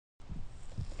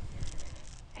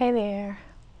Hey there,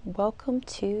 welcome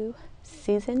to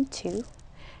Season 2,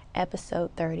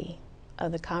 Episode 30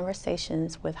 of the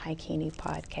Conversations with Haikini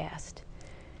podcast.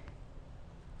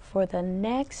 For the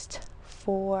next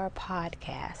 4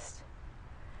 podcasts,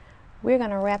 we're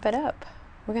going to wrap it up.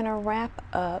 We're going to wrap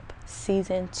up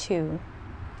Season 2.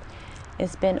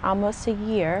 It's been almost a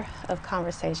year of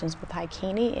Conversations with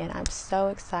Haikini, and I'm so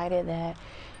excited that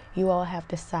you all have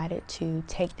decided to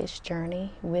take this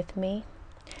journey with me.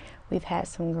 We've had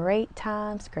some great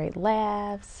times, great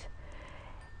laughs,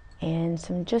 and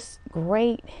some just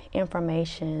great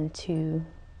information to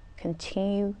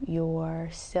continue your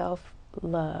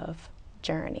self-love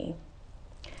journey.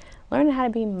 Learning how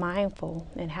to be mindful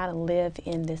and how to live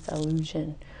in this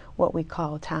illusion, what we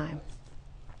call time.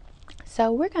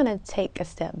 So we're going to take a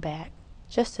step back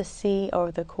just to see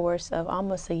over the course of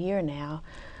almost a year now,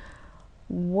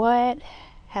 what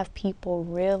have people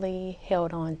really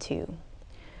held on to?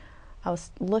 I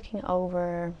was looking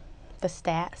over the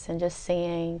stats and just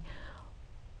seeing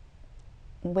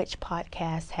which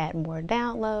podcasts had more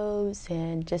downloads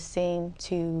and just seemed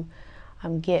to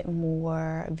get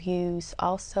more views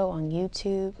also on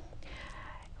YouTube.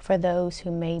 For those who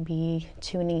may be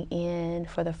tuning in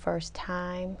for the first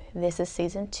time, this is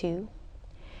Season 2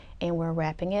 and we're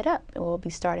wrapping it up. We'll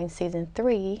be starting Season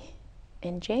 3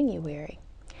 in January.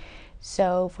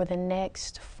 So for the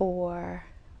next 4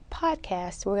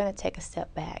 podcast, we're going to take a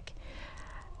step back.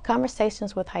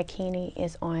 Conversations with Haikini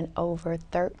is on over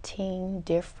 13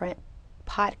 different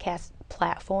podcast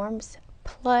platforms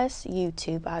plus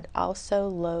YouTube. I'd also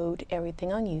load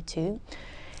everything on YouTube.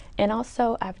 And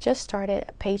also, I've just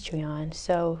started Patreon.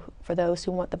 So for those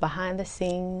who want the behind the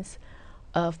scenes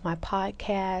of my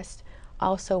podcast,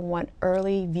 also want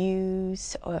early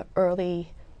views or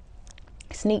early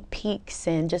sneak peeks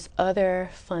and just other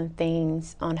fun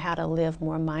things on how to live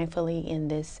more mindfully in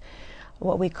this,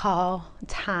 what we call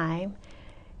time,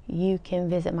 you can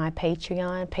visit my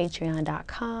Patreon,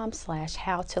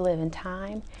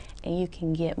 patreon.com/howtoliveintime, and you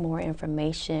can get more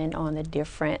information on the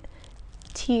different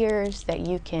tiers that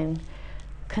you can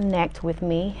connect with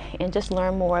me and just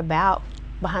learn more about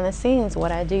behind the scenes,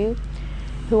 what I do,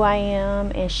 who I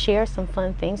am, and share some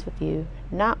fun things with you.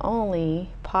 Not only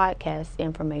podcast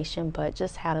information, but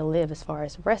just how to live as far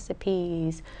as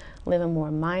recipes, living more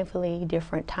mindfully,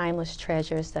 different timeless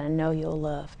treasures that I know you'll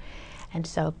love. And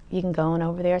so you can go on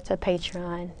over there to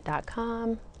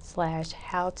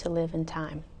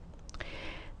patreon.com/howtoliveintime.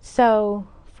 So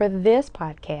for this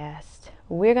podcast,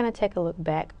 we're going to take a look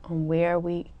back on where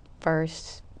we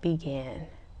first began.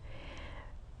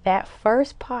 That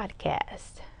first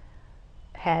podcast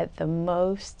had the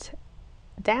most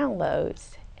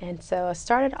downloads, and so I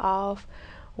started off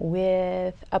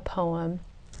with a poem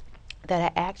that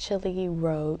I actually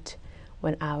wrote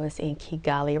when I was in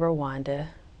Kigali, Rwanda.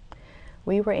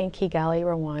 We were in Kigali,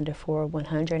 Rwanda for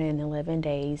 111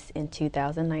 days in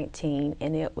 2019,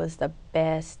 and it was the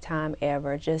best time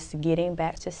ever, just getting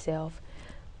back to self,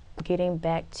 getting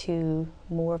back to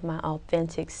more of my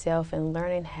authentic self, and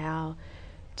learning how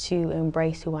to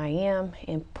embrace who I am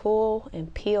and pull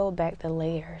and peel back the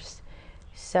layers.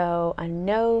 So I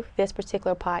know this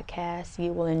particular podcast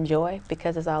you will enjoy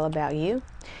because it's all about you.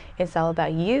 It's all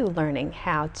about you learning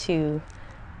how to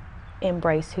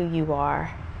embrace who you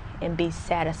are and be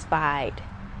satisfied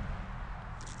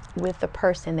with the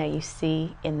person that you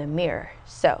see in the mirror.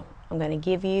 So I'm going to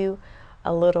give you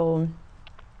a little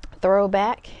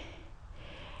throwback,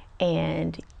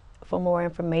 and for more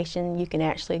information you can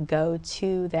actually go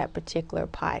to that particular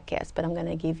podcast, but I'm going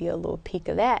to give you a little peek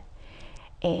of that.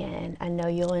 And I know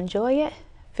you'll enjoy it.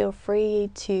 Feel free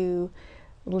to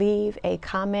leave a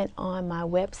comment on my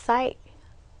website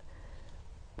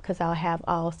because I'll have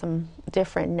some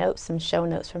different notes, some show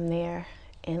notes from there.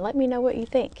 And let me know what you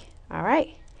think. All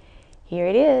right, here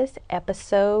it is,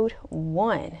 episode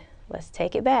 1. Let's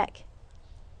take it back.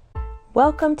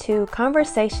 Welcome to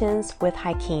Conversations with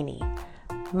Haikini,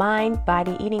 mind,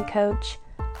 body, eating coach,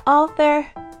 author,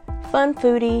 fun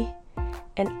foodie,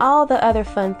 and all the other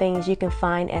fun things you can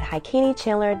find at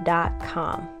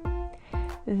haikinichandler.com.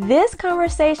 This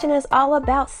conversation is all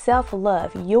about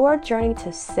self-love, your journey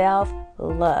to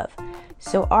self-love.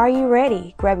 So are you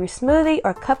ready? Grab your smoothie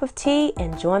or cup of tea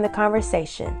and join the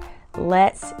conversation.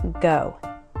 Let's go.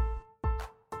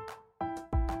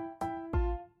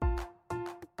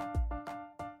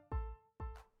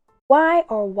 Why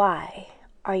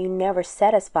are you never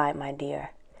satisfied, my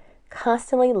dear?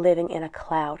 Constantly living in a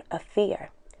cloud of fear,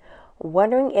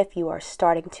 wondering if you are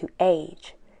starting to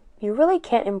age. You really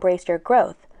can't embrace your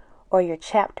growth or your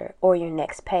chapter or your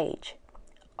next page.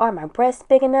 Are my breasts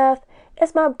big enough?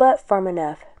 Is my butt firm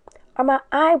enough? Are my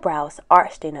eyebrows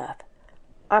arched enough?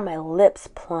 Are my lips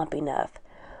plump enough?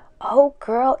 Oh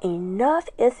girl, enough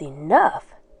is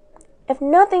enough. If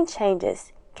nothing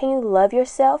changes, can you love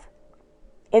yourself?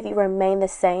 If you remain the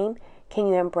same, can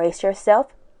you embrace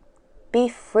yourself? Be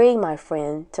free, my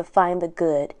friend, to find the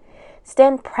good.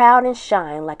 Stand proud and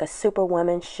shine like a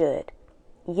superwoman should.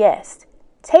 Yes,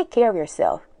 take care of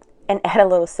yourself and add a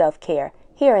little self-care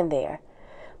here and there.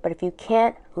 But if you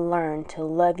can't learn to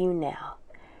love you now,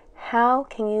 how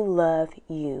can you love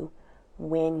you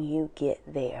when you get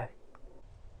there?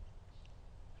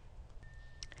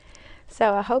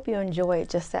 So I hope you enjoyed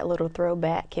just that little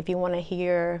throwback. If you want to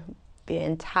hear the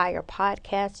entire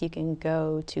podcast, you can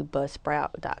go to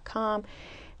buzzsprout.com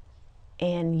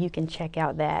and you can check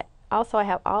out that. Also, I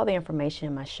have all the information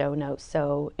in my show notes,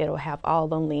 so it'll have all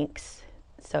the links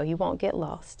so you won't get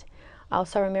lost.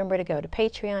 Also, remember to go to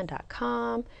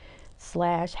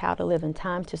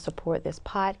patreon.com/howtoliveintime to support this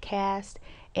podcast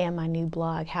and my new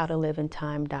blog,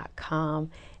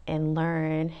 howtoliveintime.com, and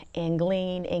learn and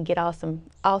glean and get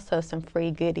also some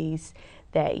free goodies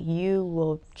that you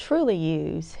will truly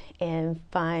use and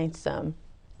find some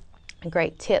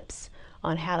great tips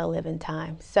on how to live in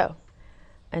time. So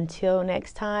until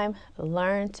next time,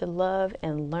 learn to love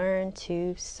and learn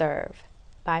to serve.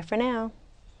 Bye for now.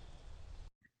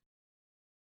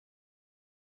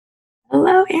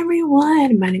 Hello,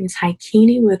 everyone. My name is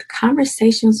Haikini with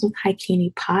Conversations with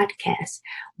Haikini podcast.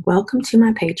 Welcome to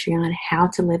my Patreon, How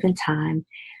to Live in Time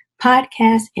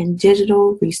podcast and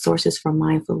digital resources for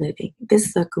mindful living. This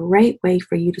is a great way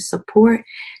for you to support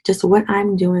just what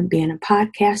I'm doing being a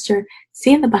podcaster,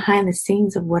 seeing the behind the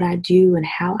scenes of what I do and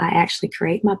how I actually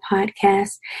create my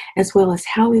podcast, as well as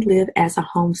how we live as a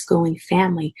homeschooling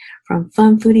family, from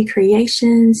fun foodie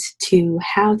creations to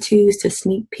how-tos to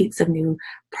sneak peeks of new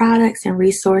products and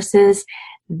resources.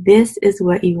 This is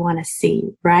what you want to see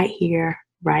right here,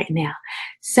 right now.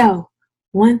 So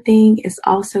one thing is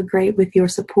also great with your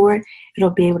support.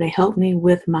 It'll be able to help me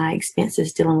with my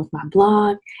expenses dealing with my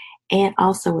blog and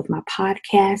also with my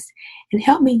podcast, and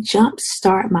help me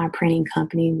jumpstart my printing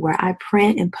company where I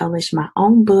print and publish my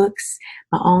own books,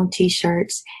 my own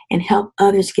t-shirts, and help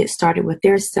others get started with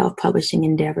their self-publishing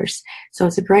endeavors. So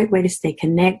it's a great way to stay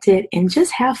connected and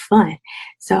just have fun.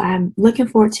 So I'm looking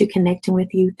forward to connecting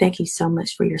with you. Thank you so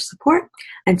much for your support.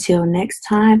 Until next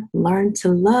time, learn to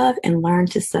love and learn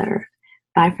to serve.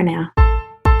 Bye for now.